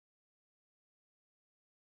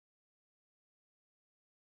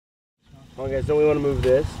Okay, so we want to move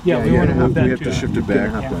this? Yeah, we want to move that. We have to shift it back. You're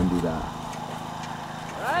gonna have to undo that.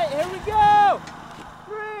 Alright, here we go!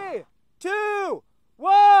 3, 2,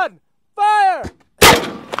 1, fire!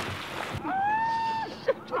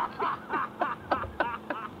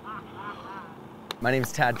 My name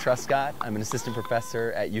is Tad Truscott. I'm an assistant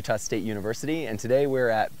professor at Utah State University, and today we're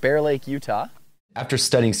at Bear Lake, Utah. After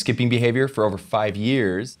studying skipping behavior for over 5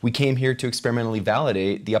 years, we came here to experimentally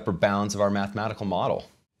validate the upper bounds of our mathematical model.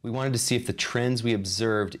 We wanted to see if the trends we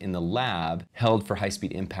observed in the lab held for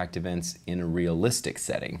high-speed impact events in a realistic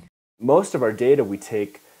setting. Most of our data we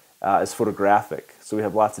take is photographic, so we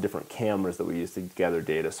have lots of different cameras that we use to gather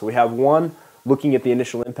data. So we have one looking at the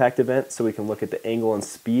initial impact event, so we can look at the angle and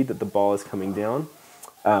speed that the ball is coming down.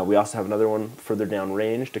 We also have another one further down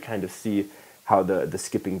range to kind of see how the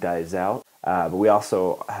skipping dies out. But we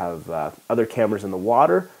also have other cameras in the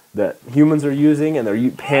water that humans are using, and they're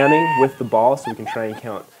panning with the ball so we can try and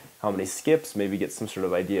count how many skips, maybe get some sort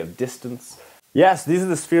of idea of distance. Yes, these are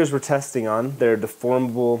the spheres we're testing on. They're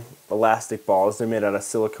deformable elastic balls. They're made out of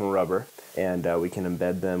silicone rubber, and we can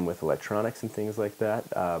embed them with electronics and things like that,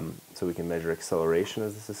 so we can measure acceleration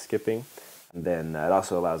as this is skipping. And then it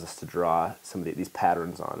also allows us to draw some of these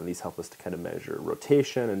patterns on, and these help us to kind of measure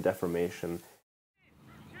rotation and deformation.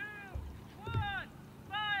 3, 2, 1,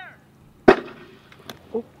 fire!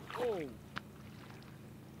 Oh.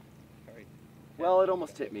 Sorry. Well, it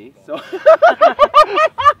almost hit me, so. I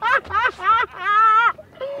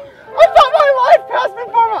thought my life passed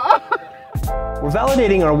before my. We're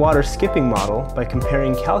validating our water skipping model by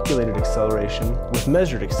comparing calculated acceleration with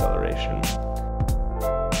measured acceleration.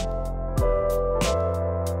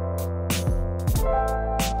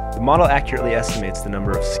 The model accurately estimates the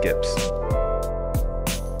number of skips.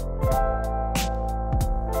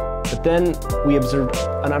 But then we observed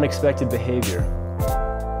an unexpected behavior.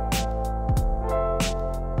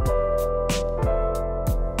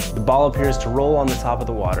 The ball appears to roll on the top of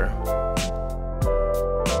the water.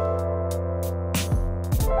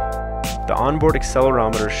 The onboard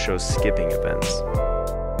accelerometer shows skipping events.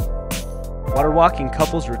 Water walking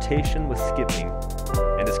couples rotation with skipping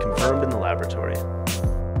and is confirmed in the laboratory.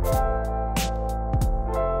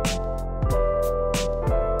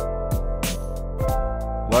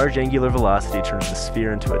 Large angular velocity turns the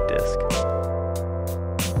sphere into a disk.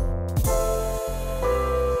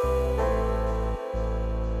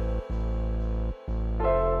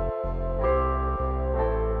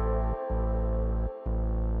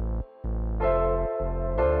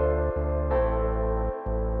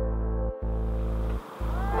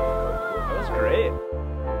 That was great.